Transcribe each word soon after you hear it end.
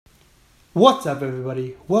What's up,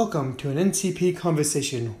 everybody? Welcome to an NCP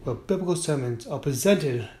conversation where biblical sermons are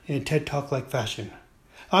presented in a TED Talk-like fashion.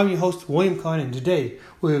 I'm your host, William Kahn, and today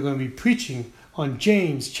we're going to be preaching on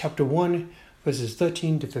James chapter 1, verses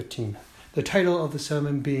 13 to 15. The title of the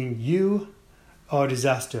sermon being, You Are a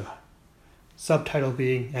Disaster. Subtitle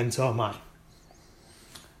being, And So Am I.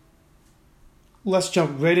 Let's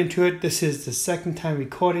jump right into it. This is the second time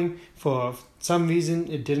recording. For some reason,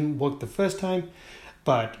 it didn't work the first time.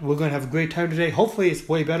 But we're going to have a great time today. Hopefully it's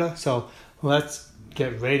way better, so let's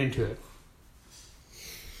get right into it.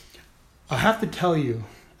 I have to tell you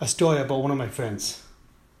a story about one of my friends.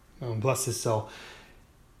 Bless his soul.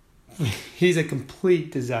 He's a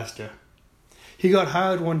complete disaster. He got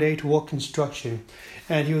hired one day to work construction,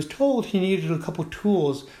 and he was told he needed a couple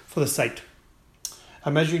tools for the site. A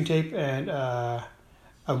measuring tape and a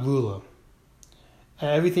ruler. And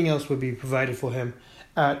everything else would be provided for him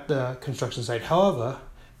at the construction site. However,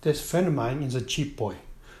 this friend of mine is a cheap boy.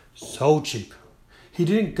 So cheap. He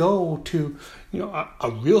didn't go to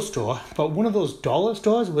a real store, but one of those dollar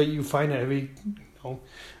stores where you find at every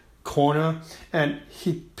corner, and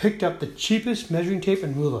he picked up the cheapest measuring tape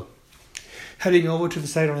and ruler. Heading over to the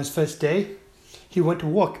site on his first day, he went to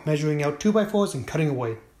work measuring out 2x4s and cutting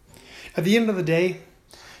away. At the end of the day,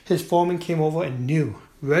 his foreman came over and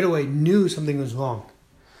right away knew something was wrong.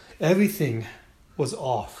 Everything was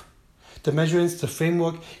off. The measurements, the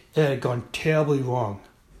framework, it had gone terribly wrong.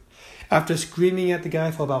 After screaming at the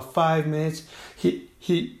guy for about 5 minutes,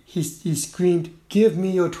 he screamed, "Give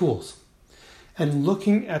me your tools." And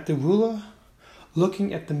looking at the ruler,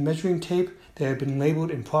 looking at the measuring tape that had been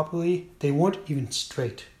labeled improperly, they weren't even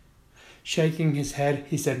straight. Shaking his head,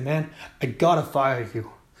 he said, "Man, I gotta fire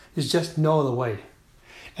you. There's just no other way."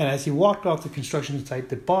 And as he walked off the construction site,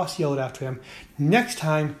 the boss yelled after him, "Next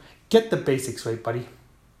time, get the basics right, buddy."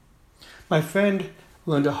 My friend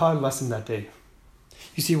learned a hard lesson that day.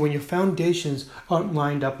 You see, when your foundations aren't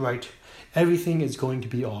lined up right, everything is going to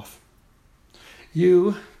be off.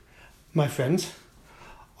 You, my friends,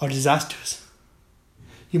 are disasters.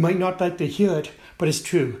 You might not like to hear it, but it's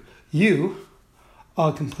true. You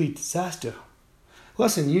are a complete disaster.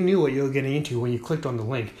 Listen, you knew what you were getting into when you clicked on the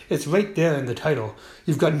link. It's right there in the title.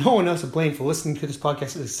 You've got no one else to blame for listening to this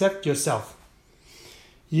podcast except yourself.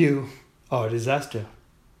 You are a disaster.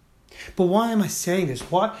 But why am I saying this?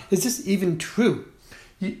 What is this even true?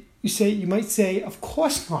 You might say, of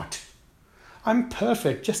course not. I'm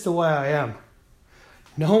perfect just the way I am.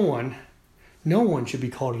 No one should be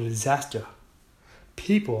called a disaster.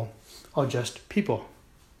 People are just people.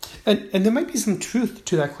 And there might be some truth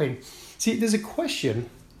to that claim. See, there's a question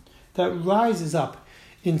that rises up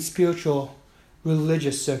in spiritual,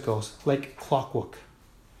 religious circles like clockwork.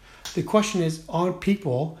 The question is, are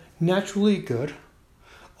people naturally good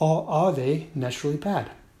or are they naturally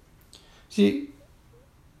bad? See,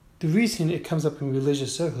 the reason it comes up in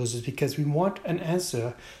religious circles is because we want an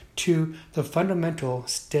answer to the fundamental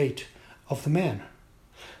state of the man.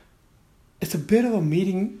 It's a bit of a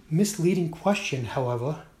misleading question,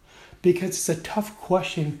 however, because it's a tough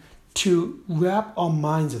question to wrap our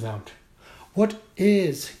minds around. What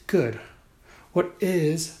is good? What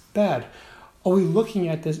is bad? Are we looking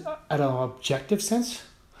at this at an objective sense?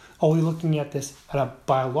 Are we looking at this at a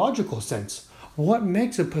biological sense? What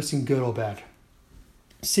makes a person good or bad?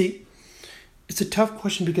 See, it's a tough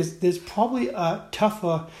question because there's probably a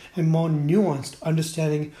tougher and more nuanced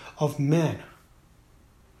understanding of man.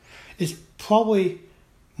 It's probably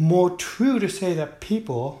more true to say that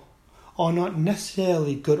people are not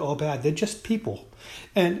necessarily good or bad. They're just people.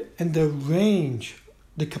 And the range,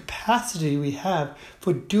 the capacity we have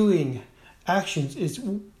for doing actions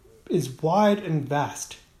is wide and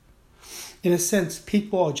vast. In a sense,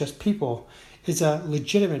 people are just people is a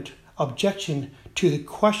legitimate objection to the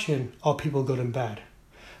question, are people good and bad?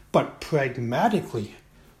 But pragmatically,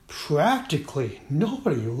 practically,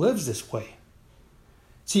 nobody lives this way.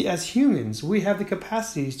 See, as humans, we have the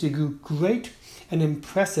capacities to do great and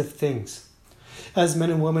impressive things. As men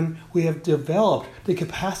and women, we have developed the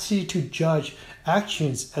capacity to judge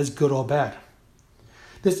actions as good or bad.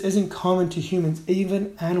 This isn't common to humans.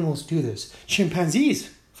 Even animals do this.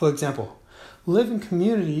 Chimpanzees, for example, live in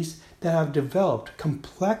communities that have developed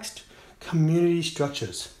complex community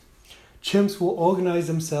structures. Chimps will organize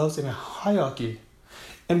themselves in a hierarchy.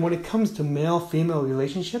 And when it comes to male-female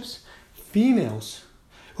relationships, females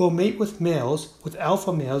will mate with males, with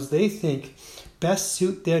alpha males they think best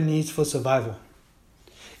suit their needs for survival.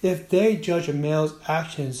 If they judge a male's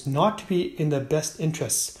actions not to be in their best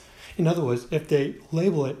interests, in other words, if they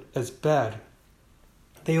label it as bad,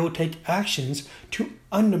 they will take actions to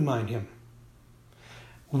undermine him.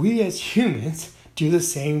 We as humans do the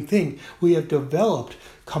same thing. We have developed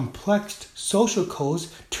complex social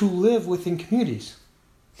codes to live within communities.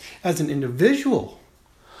 As an individual,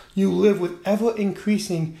 you live with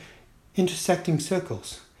ever-increasing intersecting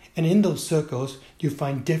circles. And in those circles, you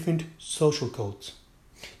find different social codes.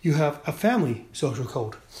 You have a family social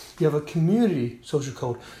code. You have a community social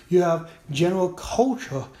code. You have general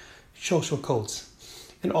culture social codes.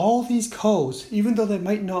 And all these codes, even though they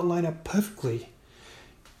might not line up perfectly,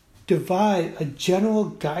 divide a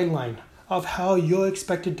general guideline of how you're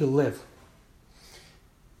expected to live.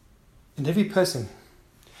 And every person,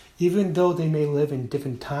 even though they may live in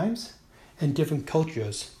different times and different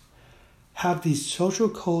cultures, have these social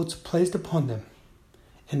codes placed upon them.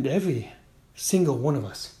 And every single one of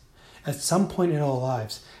us, at some point in our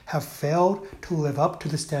lives, have failed to live up to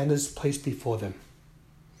the standards placed before them.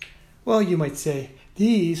 Well, you might say,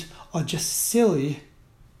 these are just silly,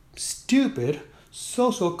 stupid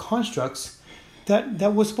social constructs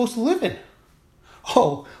that we're supposed to live in.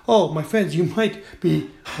 Oh, my friends, you might be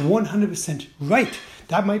 100% right.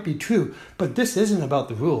 That might be true, but this isn't about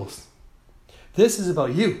the rules. This is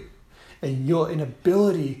about you and your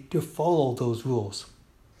inability to follow those rules.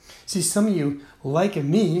 See, some of you, like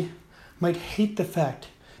me, might hate the fact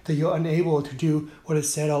that you're unable to do what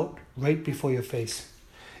is set out right before your face.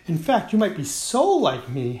 In fact, you might be so like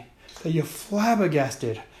me that you're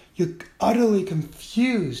flabbergasted, you're utterly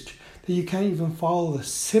confused that you can't even follow the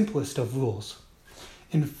simplest of rules.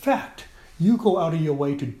 In fact, you go out of your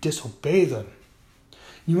way to disobey them.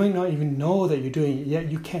 You might not even know that you're doing it,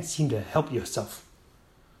 yet you can't seem to help yourself.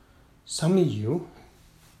 Some of you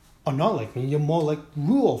are not like me, you're more like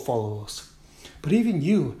rule followers. But even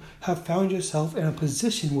you have found yourself in a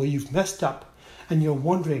position where you've messed up and you're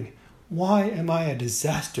wondering, why am I a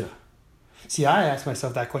disaster? See, I ask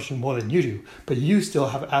myself that question more than you do, but you still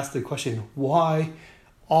have asked the question, why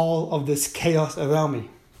all of this chaos around me?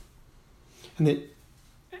 And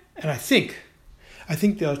I think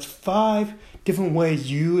there's 5 different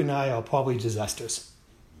ways you and I are probably disasters.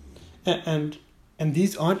 And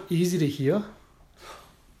these aren't easy to hear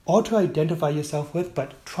or to identify yourself with,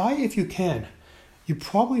 but try if you can. You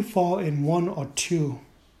probably fall in 1 or 2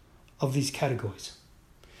 of these categories.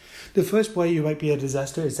 The first way you might be a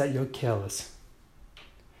disaster is that you're careless.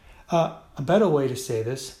 A better way to say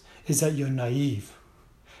this is that you're naive.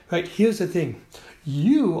 Right? Here's the thing.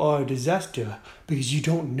 You are a disaster because you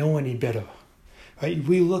don't know any better. Right?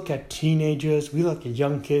 We look at teenagers, we look at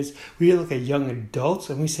young kids, we look at young adults,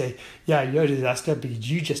 and we say, yeah, you're a disaster because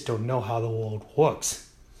you just don't know how the world works.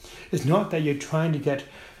 It's not that you're trying to get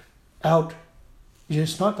out.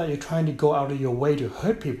 It's not that you're trying to go out of your way to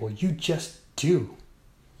hurt people. You just do.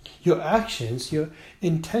 Your actions, your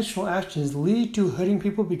intentional actions lead to hurting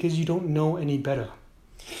people because you don't know any better.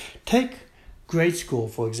 Take grade school,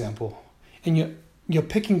 for example, and you're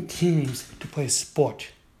picking teams to play a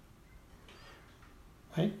sport.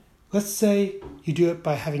 Right? Let's say you do it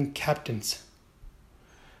by having captains.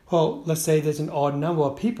 Well, let's say there's an odd number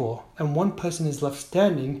of people and one person is left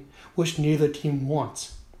standing, which neither team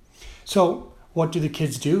wants. So what do the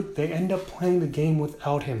kids do? They end up playing the game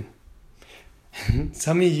without him.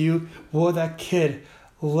 Some of you were that kid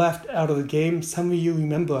left out of the game. Some of you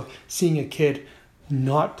remember seeing a kid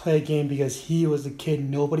not play a game because he was the kid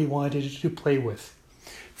nobody wanted to play with.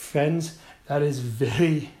 Friends, that is a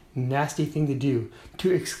very nasty thing to do,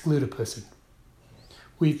 to exclude a person.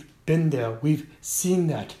 We've been there. We've seen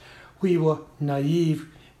that. We were naive.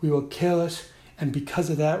 We were careless. And because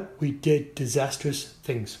of that, we did disastrous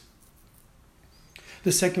things.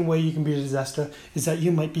 The second way you can be a disaster is that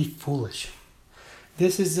you might be foolish.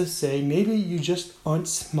 This is to say, maybe you just aren't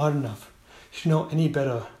smart enough to know any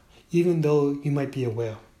better, even though you might be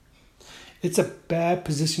aware. It's a bad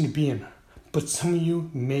position to be in, but some of you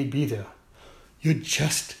may be there. You're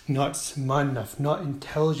just not smart enough, not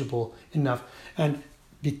intelligible enough, and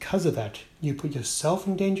because of that, you put yourself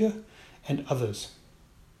in danger and others.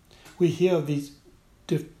 We hear of these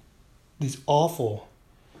awful,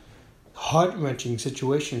 heart-wrenching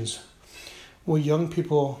situations where young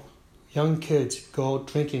kids go out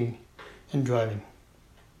drinking and driving.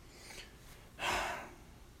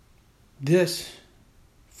 This,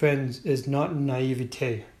 friends, is not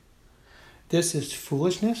naivete. This is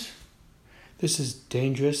foolishness. This is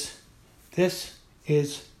dangerous. This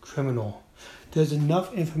is criminal. There's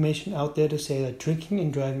enough information out there to say that drinking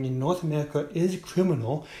and driving in North America is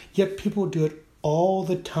criminal, yet people do it all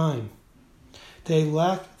the time. They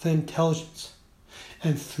lack the intelligence.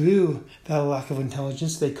 And through that lack of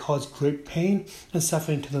intelligence, they cause great pain and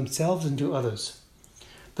suffering to themselves and to others.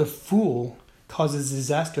 The fool causes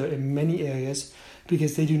disaster in many areas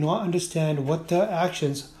because they do not understand what their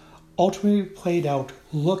actions ultimately played out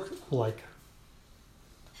look like.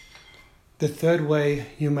 The third way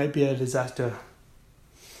you might be a disaster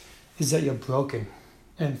is that you're broken,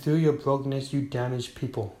 and through your brokenness you damage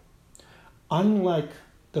people. Unlike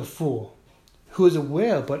the fool, who is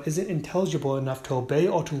aware but isn't intelligible enough to obey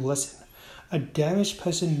or to listen, a damaged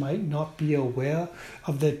person might not be aware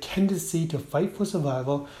of their tendency to fight for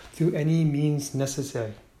survival through any means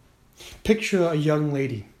necessary. Picture a young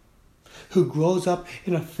lady who grows up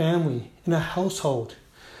in a family, in a household,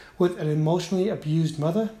 with an emotionally abused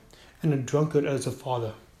mother and a drunkard as a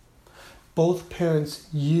father. Both parents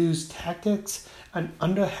use tactics and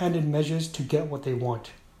underhanded measures to get what they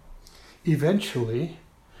want. Eventually,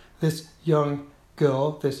 this young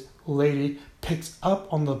girl, this lady, picks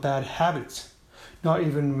up on the bad habits, not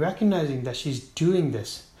even recognizing that she's doing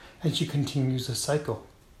this, and she continues the cycle.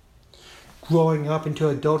 Growing up into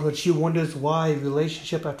adulthood, she wonders why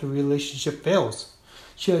relationship after relationship fails.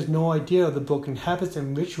 She has no idea of the broken habits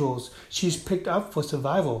and rituals she's picked up for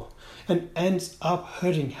survival, and ends up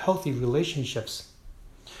hurting healthy relationships.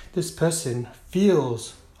 This person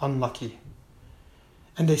feels unlucky,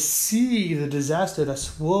 and they see the disaster that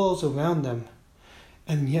swirls around them,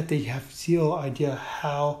 and yet they have zero idea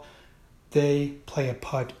how they play a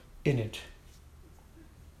part in it.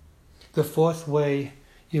 The fourth way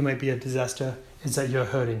you might be a disaster is that you're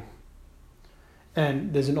hurting.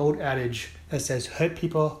 And there's an old adage that says, hurt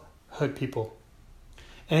people, hurt people.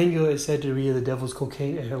 Anger is said to be the devil's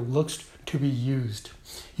cocaine, and it looks to be used.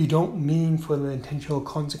 You don't mean for the intentional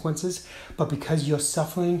consequences, but because you're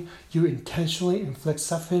suffering, you intentionally inflict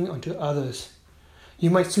suffering onto others.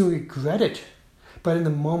 You might soon regret it, but in the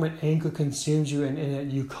moment, anger consumes you, and in it,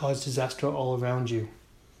 you cause disaster all around you.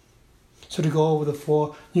 So to go over the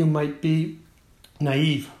four, you might be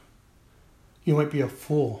naive. You might be a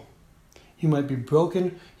fool. You might be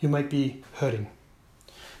broken. You might be hurting.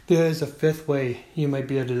 There is a fifth way you might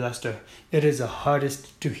be a disaster. It is the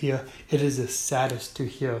hardest to hear. It is the saddest to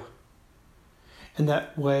hear. And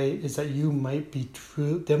that way is that you might be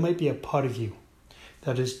there might be a part of you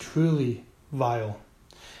that is truly vile.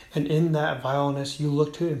 And in that vileness, you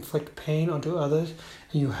look to inflict pain onto others,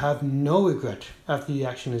 and you have no regret after the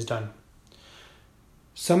action is done.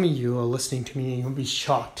 Some of you are listening to me and you'll be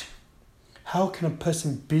shocked. How can a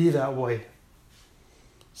person be that way?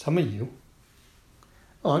 Some of you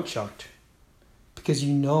aren't shocked, because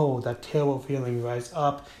you know that terrible feeling rise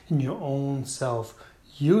up in your own self.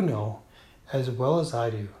 You know, as well as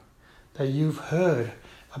I do, that you've heard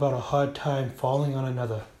about a hard time falling on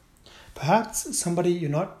another, perhaps somebody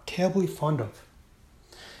you're not terribly fond of.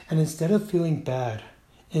 And instead of feeling bad,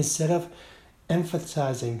 instead of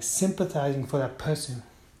sympathizing for that person,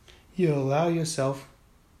 you allow yourself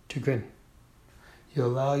to grin. You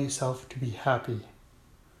allow yourself to be happy.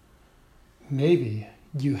 Maybe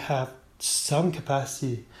you have some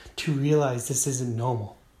capacity to realize this isn't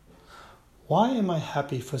normal. Why am I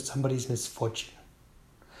happy for somebody's misfortune?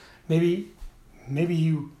 Maybe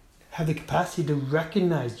you have the capacity to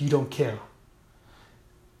recognize you don't care.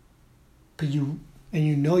 But you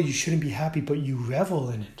know you shouldn't be happy, but you revel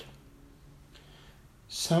in it.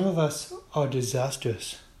 Some of us are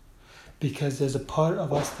disasters because there's a part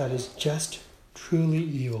of us that is just truly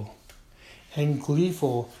evil and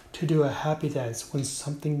gleeful to do a happy dance when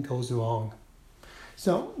something goes wrong.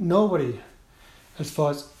 So nobody, as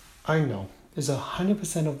far as I know, is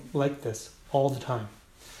 100% like this all the time.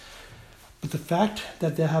 But the fact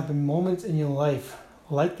that there have been moments in your life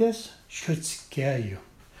like this should scare you.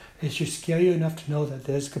 It should scare you enough to know that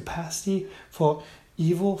there's capacity for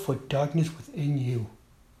evil, for darkness within you.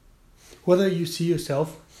 Whether you see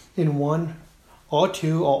yourself in one or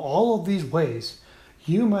two or all of these ways,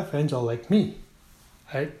 you, my friends, are like me,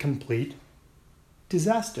 a complete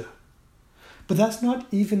disaster. But that's not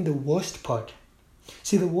even the worst part.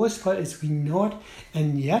 See, the worst part is we know it,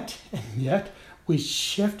 and yet, we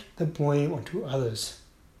shift the blame onto others.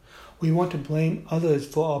 We want to blame others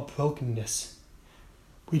for our brokenness.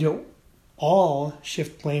 We don't all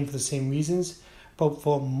shift blame for the same reasons, but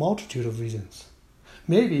for a multitude of reasons.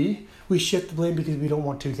 Maybe we shift the blame because we don't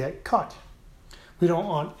want to get caught. We don't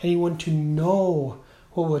want anyone to know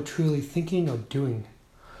what we're truly thinking or doing.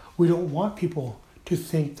 We don't want people to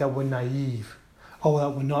think that we're naive, or that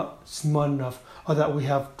we're not smart enough, or that we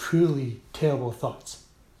have truly terrible thoughts.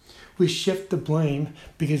 We shift the blame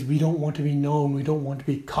because we don't want to be known, we don't want to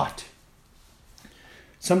be caught.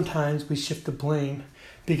 Sometimes we shift the blame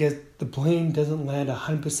because the blame doesn't land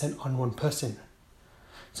 100% on one person.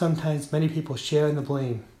 Sometimes many people share in the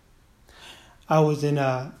blame. I was in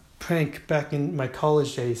a prank back in my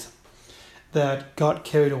college days that got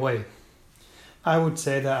carried away. I would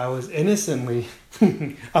say that I was innocently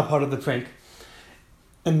a part of the prank,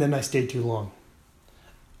 and then I stayed too long.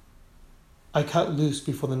 I cut loose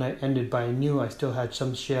before the night ended, but I knew I still had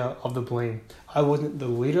some share of the blame. I wasn't the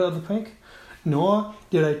leader of the prank, nor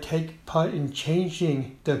did I take part in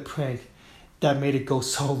changing the prank that made it go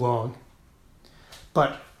so long.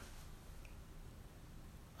 But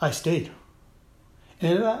I stayed.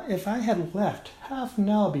 And if I had left half an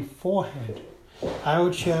hour beforehand, I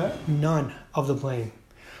would share none of the blame.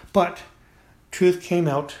 But truth came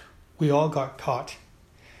out. We all got caught.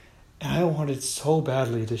 And I wanted so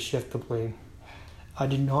badly to shift the blame. I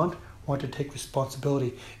did not want to take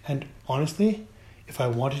responsibility. And honestly, if I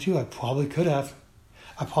wanted to, I probably could have.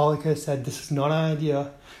 I probably could have said, this is not an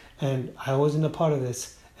idea, and I wasn't a part of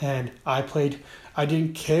this. And I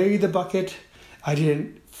didn't carry the bucket. I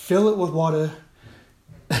didn't fill it with water.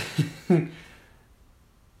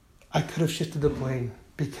 I could have shifted the blame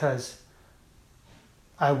because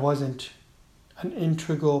I wasn't an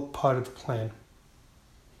integral part of the plan.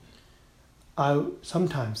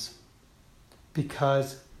 Sometimes,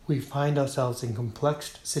 because we find ourselves in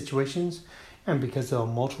complex situations and because there are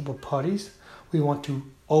multiple parties, we want to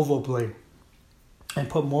overblame and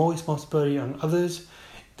put more responsibility on others,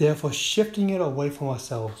 therefore shifting it away from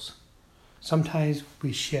ourselves. Sometimes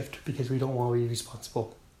we shift because we don't want to be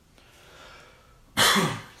responsible.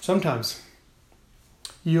 Sometimes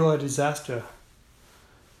you are a disaster.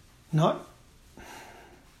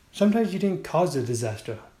 Sometimes you didn't cause a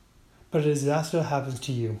disaster, but a disaster happens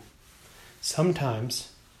to you.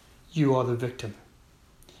 Sometimes you are the victim.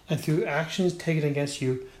 And through actions taken against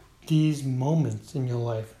you, these moments in your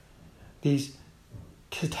life, these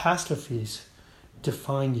catastrophes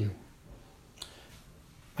define you.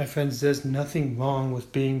 My friends, there's nothing wrong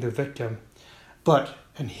with being the victim. But,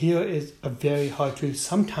 and here is a very hard truth,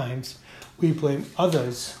 sometimes we blame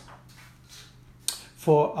others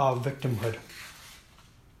for our victimhood.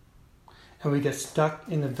 And we get stuck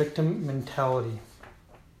in the victim mentality,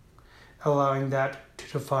 allowing that to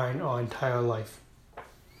define our entire life.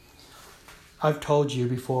 I've told you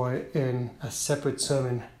before in a separate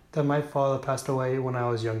sermon that my father passed away when I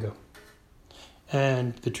was younger.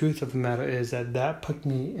 And the truth of the matter is that put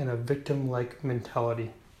me in a victim-like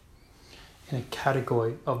mentality, in a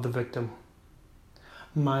category of the victim.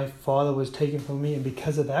 My father was taken from me, and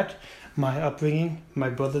because of that, my upbringing, my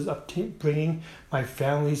brother's upbringing, my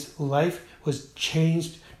family's life was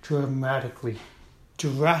changed drastically.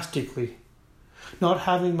 Not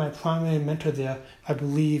having my primary mentor there, I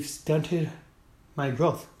believe, stunted my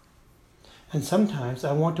growth. And sometimes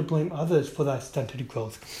I want to blame others for that stunted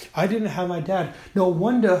growth. I didn't have my dad. No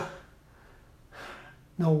wonder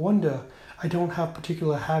I don't have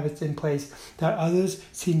particular habits in place that others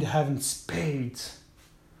seem to have in spades.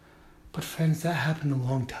 But friends, that happened a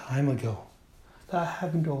long time ago. That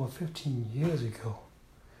happened over 15 years ago.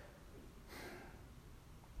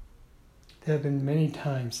 There have been many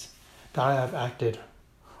times that I have acted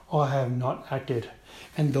or I have not acted.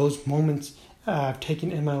 And those moments I've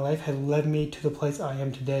taken in my life have led me to the place I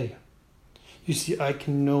am today. You see, I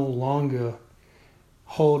can no longer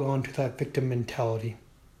hold on to that victim mentality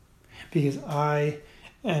because I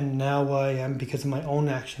am now where I am because of my own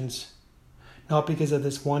actions, not because of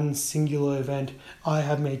this one singular event. I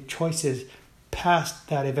have made choices past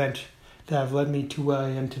that event that have led me to where I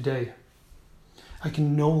am today. I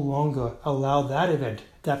can no longer allow that event,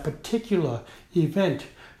 that particular event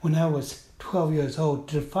when I was 12 years old,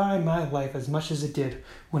 to define my life as much as it did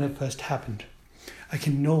when it first happened. I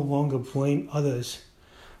can no longer blame others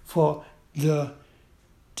for the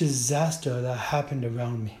disaster that happened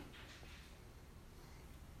around me.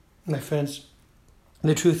 My friends,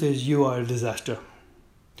 the truth is you are a disaster.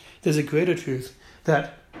 There's a greater truth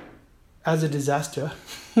that as a disaster,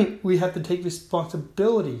 we have to take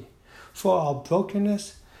responsibility for our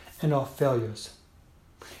brokenness and our failures.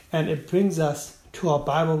 And it brings us to our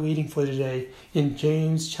Bible reading for today in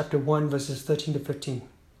James chapter 1, verses 13 to 15.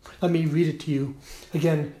 Let me read it to you.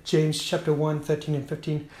 Again, James chapter 1, 13 and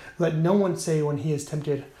 15. Let no one say when he is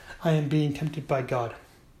tempted, I am being tempted by God.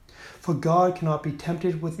 For God cannot be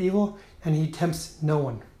tempted with evil, and he tempts no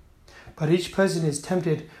one. But each person is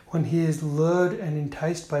tempted when he is lured and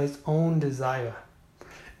enticed by his own desire.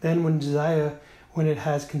 Then when desire, when it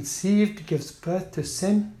has conceived, gives birth to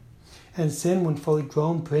sin, and sin, when fully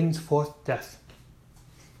grown, brings forth death.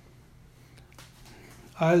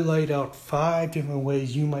 I laid out 5 different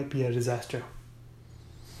ways you might be a disaster.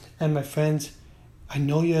 And my friends, I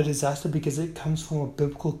know you're a disaster because it comes from a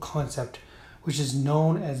biblical concept which is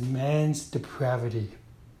known as man's depravity.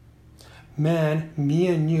 Man, me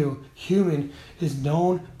and you, human, is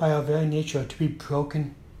known by our very nature to be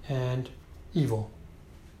broken and evil.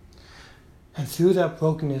 And through that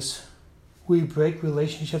brokenness, we break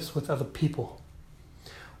relationships with other people.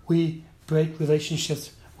 We break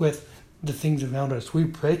relationships with the things around us. We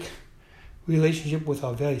break relationship with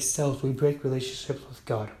our very selves. We break relationships with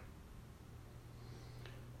God.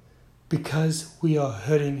 Because we are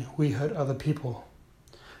hurting, we hurt other people.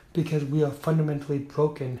 Because we are fundamentally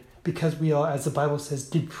broken. Because we are, as the Bible says,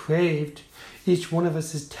 depraved. Each one of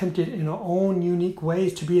us is tempted in our own unique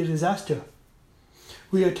ways to be a disaster.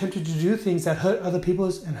 We are tempted to do things that hurt other people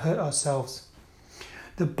and hurt ourselves.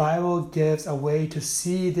 The Bible gives a way to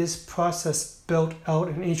see this process built out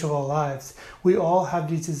in each of our lives. We all have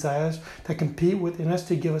these desires that compete within us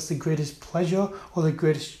to give us the greatest pleasure or the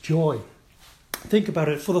greatest joy. Think about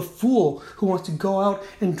it. For the fool who wants to go out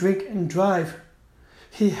and drink and drive,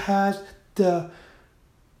 he has the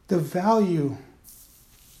value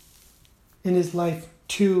in his life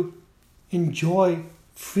to enjoy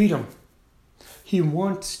freedom. He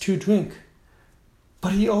wants to drink,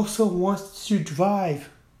 but he also wants to drive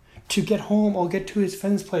to get home or get to his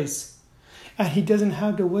friend's place. And he doesn't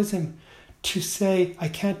have the wisdom to say, I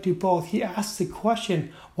can't do both. He asks the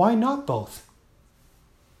question, why not both?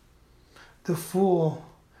 The fool,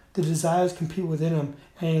 the desires compete within him,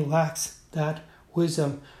 and he lacks that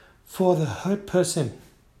wisdom. For the hurt person,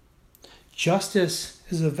 justice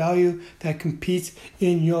is a value that competes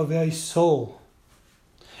in your very soul.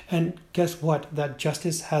 And guess what? That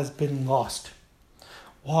justice has been lost.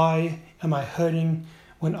 Why am I hurting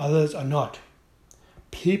when others are not?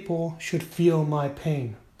 People should feel my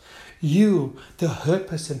pain. You, the hurt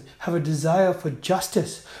person, have a desire for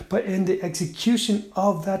justice, but in the execution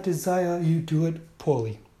of that desire, you do it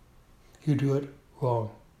poorly. You do it wrong.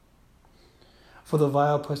 For the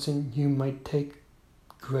vile person, you might take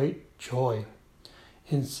great joy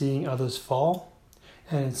in seeing others fall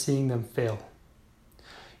and in seeing them fail.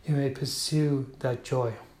 You may pursue that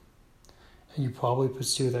joy, and you probably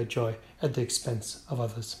pursue that joy at the expense of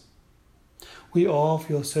others. We all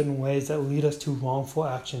feel certain ways that lead us to wrongful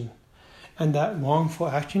action, and that wrongful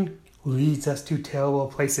action leads us to terrible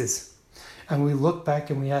places. And we look back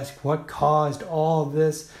and we ask, what caused all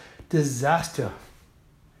this disaster?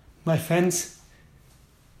 My friends,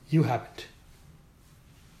 you happened.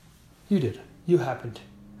 You did. You happened.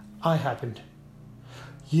 I happened.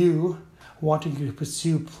 You wanting to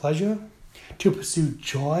pursue pleasure, to pursue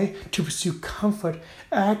joy, to pursue comfort,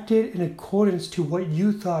 acted in accordance to what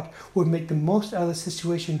you thought would make the most out of the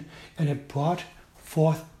situation, and it brought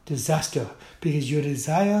forth disaster because your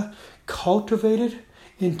desire cultivated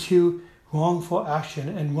into wrongful action,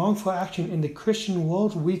 and wrongful action in the Christian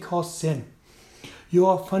world we call sin. You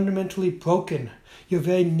are fundamentally broken. Your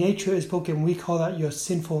very nature is broken. We call that your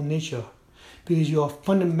sinful nature because you are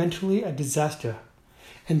fundamentally a disaster.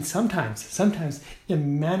 And sometimes it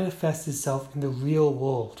manifests itself in the real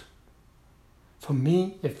world. For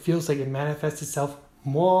me, it feels like it manifests itself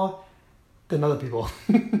more than other people.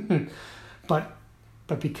 But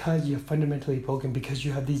because you're fundamentally broken, because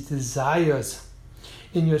you have these desires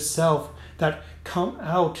in yourself that come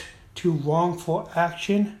out to wrongful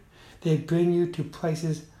action, they bring you to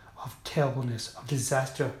places of terribleness, of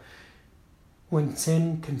disaster. When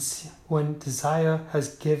desire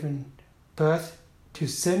has given birth to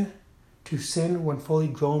sin when fully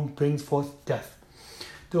grown brings forth death.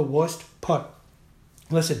 The worst part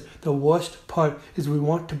is we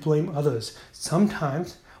want to blame others.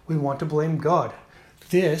 Sometimes we want to blame God.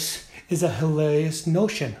 This is a hilarious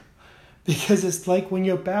notion because it's like when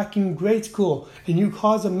you're back in grade school and you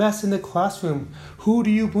cause a mess in the classroom. Who do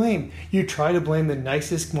you blame? You try to blame the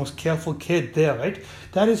nicest, most careful kid there, right?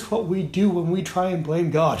 That is what we do when we try and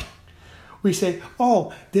blame God. We say,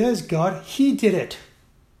 oh, there's God, He did it.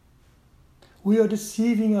 We are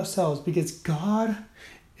deceiving ourselves because God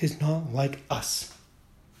is not like us.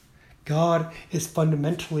 God is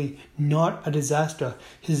fundamentally not a disaster.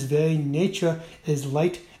 His very nature is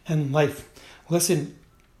light and life. Listen,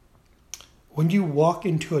 when you walk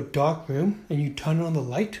into a dark room and you turn on the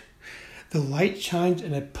light shines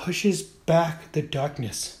and it pushes back the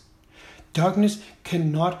darkness. Darkness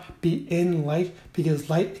cannot be in light because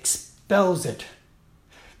light expels it.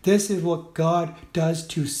 This is what God does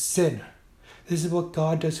to sin. This is what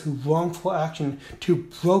God does to wrongful action, to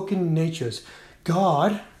broken natures.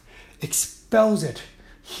 God expels it.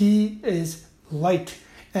 He is light.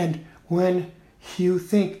 And when you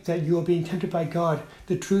think that you are being tempted by God,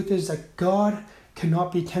 the truth is that God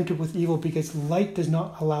cannot be tempted with evil because light does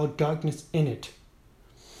not allow darkness in it.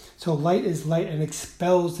 So light is light and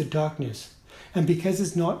expels the darkness. And because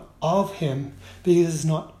it's not of Him, because it's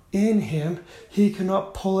not in Him, He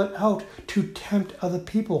cannot pull it out to tempt other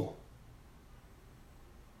people.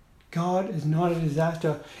 God is not a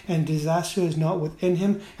disaster, and disaster is not within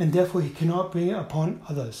him, and therefore he cannot bring it upon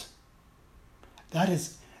others. That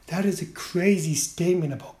is a crazy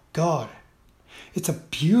statement about God. It's a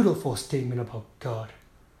beautiful statement about God.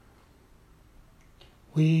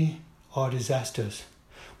 We are disasters.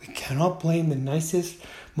 We cannot blame the nicest,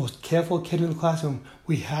 most careful kid in the classroom.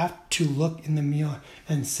 We have to look in the mirror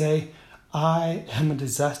and say, I am a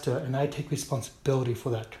disaster and I take responsibility for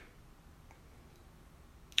that.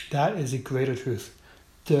 That is a greater truth.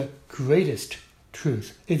 The greatest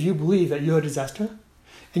truth. If you believe that you're a disaster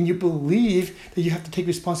and you believe that you have to take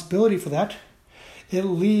responsibility for that, it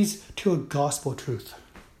leads to a gospel truth.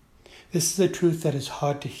 This is a truth that is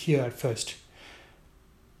hard to hear at first,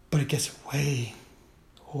 but it gets way,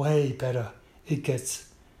 way better. It gets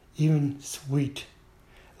even sweet,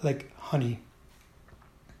 like honey.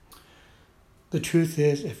 The truth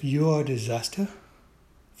is, if you are a disaster,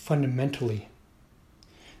 fundamentally,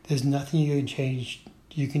 there's nothing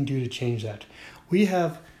you can do to change that. We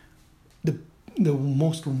have the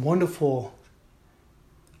most wonderful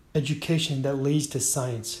education that leads to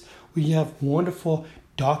science. We have wonderful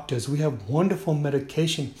doctors. We have wonderful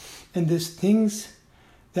medication. And there's things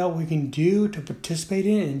that we can do to participate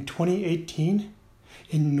in 2018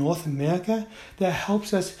 in North America that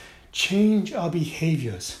helps us change our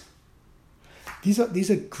behaviors. These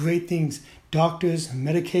are great things. Doctors,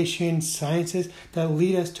 medication, sciences that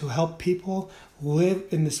lead us to help people live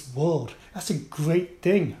in this world. That's a great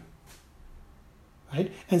thing,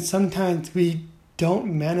 right? And sometimes we don't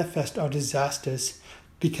manifest our disasters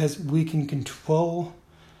because we can control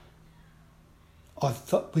our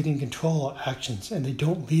actions, and they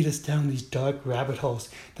don't lead us down these dark rabbit holes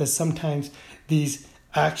that sometimes these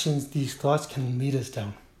actions, these thoughts can lead us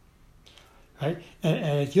down, right?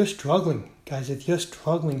 And if you're struggling, guys, if you're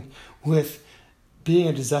struggling with being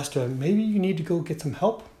a disaster, maybe you need to go get some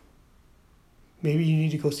help. Maybe you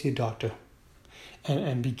need to go see a doctor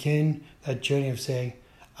and begin that journey of saying,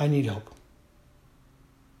 I need help.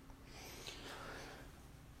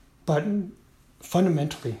 But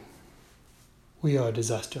fundamentally, we are a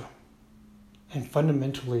disaster. And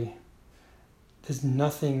fundamentally, there's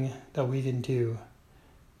nothing that we can do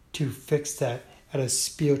to fix that at a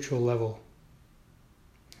spiritual level.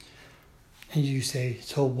 And you say,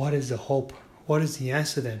 so what is the hope? What is the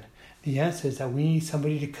answer then? The answer is that we need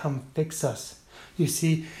somebody to come fix us. You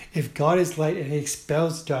see, if God is light and he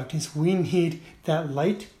expels darkness, we need that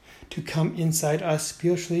light to come inside us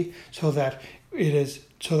spiritually so that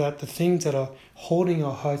the things that are holding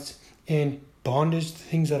our hearts in bondage, the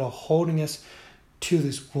things that are holding us to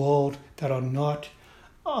this world that are not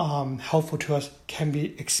helpful to us, can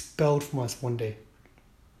be expelled from us one day.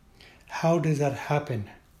 How does that happen?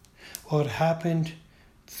 Well, it happened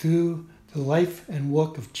through the life and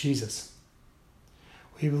work of Jesus.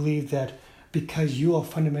 We believe that because you are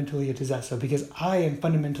fundamentally a disaster, because I am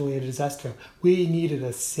fundamentally a disaster, we needed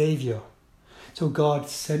a Savior. So God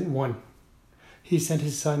sent one. He sent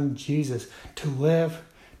his son Jesus to live,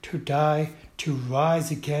 to die, to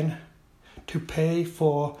rise again, to pay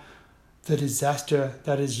for the disaster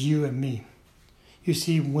that is you and me. You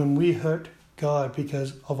see, when we hurt God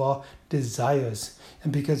because of our desires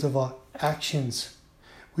and because of our actions,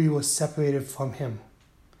 we were separated from him.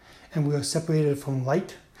 And we were separated from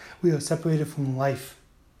light. We were separated from life.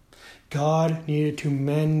 God needed to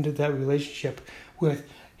mend that relationship with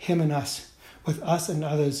him and us, with us and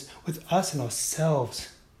others, with us and ourselves.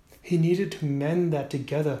 He needed to mend that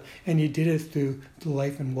together, and he did it through the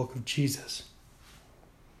life and work of Jesus.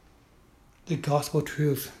 The gospel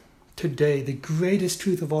truth today, the greatest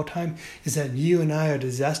truth of all time, is that you and I are a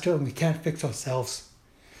disaster and we can't fix ourselves.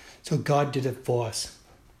 So God did it for us.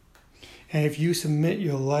 And if you submit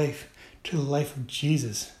your life to the life of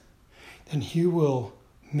Jesus, then he will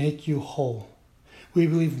make you whole. We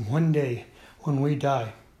believe one day when we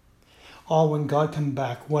die, or when God comes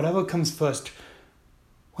back, whatever comes first,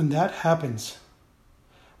 when that happens,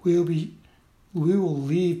 we will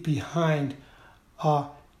leave behind a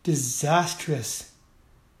disastrous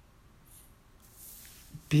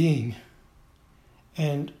being,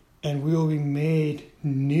 and we will be made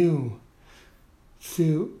new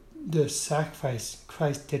through the sacrifice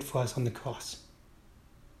Christ did for us on the cross.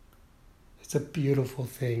 It's a beautiful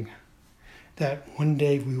thing that one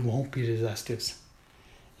day we won't be disasters,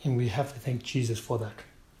 and we have to thank Jesus for that.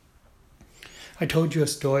 I told you a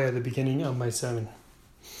story at the beginning of my sermon.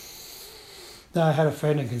 That I had a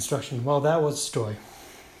friend in construction. Well, that was a story.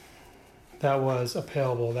 That was a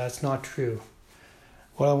parable. That's not true.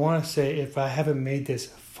 What I want to say, if I haven't made this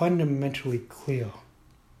fundamentally clear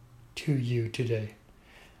to you today,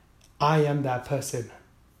 I am that person.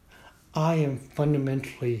 I am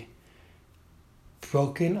fundamentally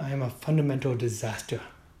broken. I am a fundamental disaster.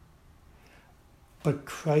 But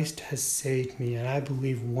Christ has saved me, and I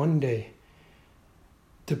believe one day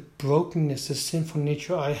the brokenness, the sinful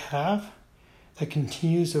nature I have that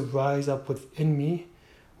continues to rise up within me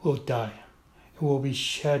will die. It will be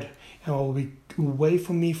shed and will be away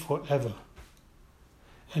from me forever.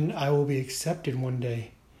 And I will be accepted one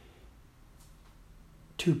day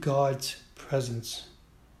to God's presence.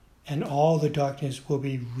 And all the darkness will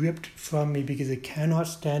be ripped from me because it cannot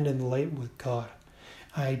stand in the light with God.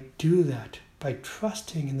 I do that by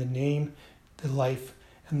trusting in the name, the life,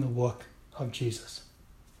 and the work of Jesus.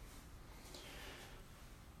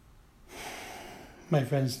 My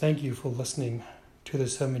friends, thank you for listening to the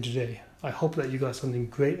sermon today. I hope that you got something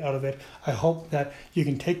great out of it. I hope that you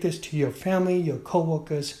can take this to your family, your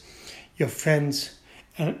co-workers, your friends,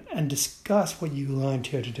 and discuss what you learned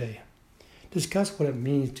here today. Discuss what it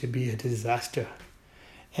means to be a disaster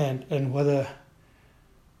and whether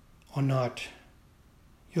or not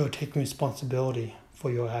you're taking responsibility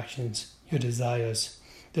for your actions, your desires,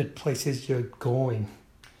 the places you're going.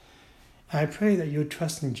 And I pray that you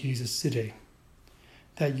trust in Jesus today,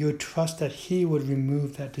 that you trust that He would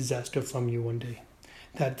remove that disaster from you one day,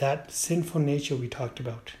 that sinful nature we talked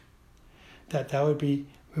about, that would be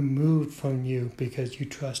removed from you because you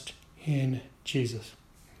trust in Jesus.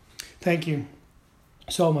 Thank you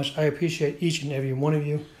so much. I appreciate each and every one of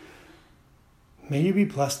you. May you be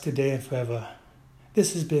blessed today and forever.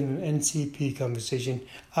 This has been an NCP Conversation.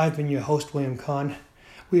 I've been your host, William Kahn.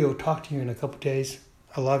 We will talk to you in a couple days.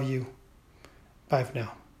 I love you. Bye for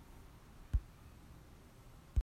now.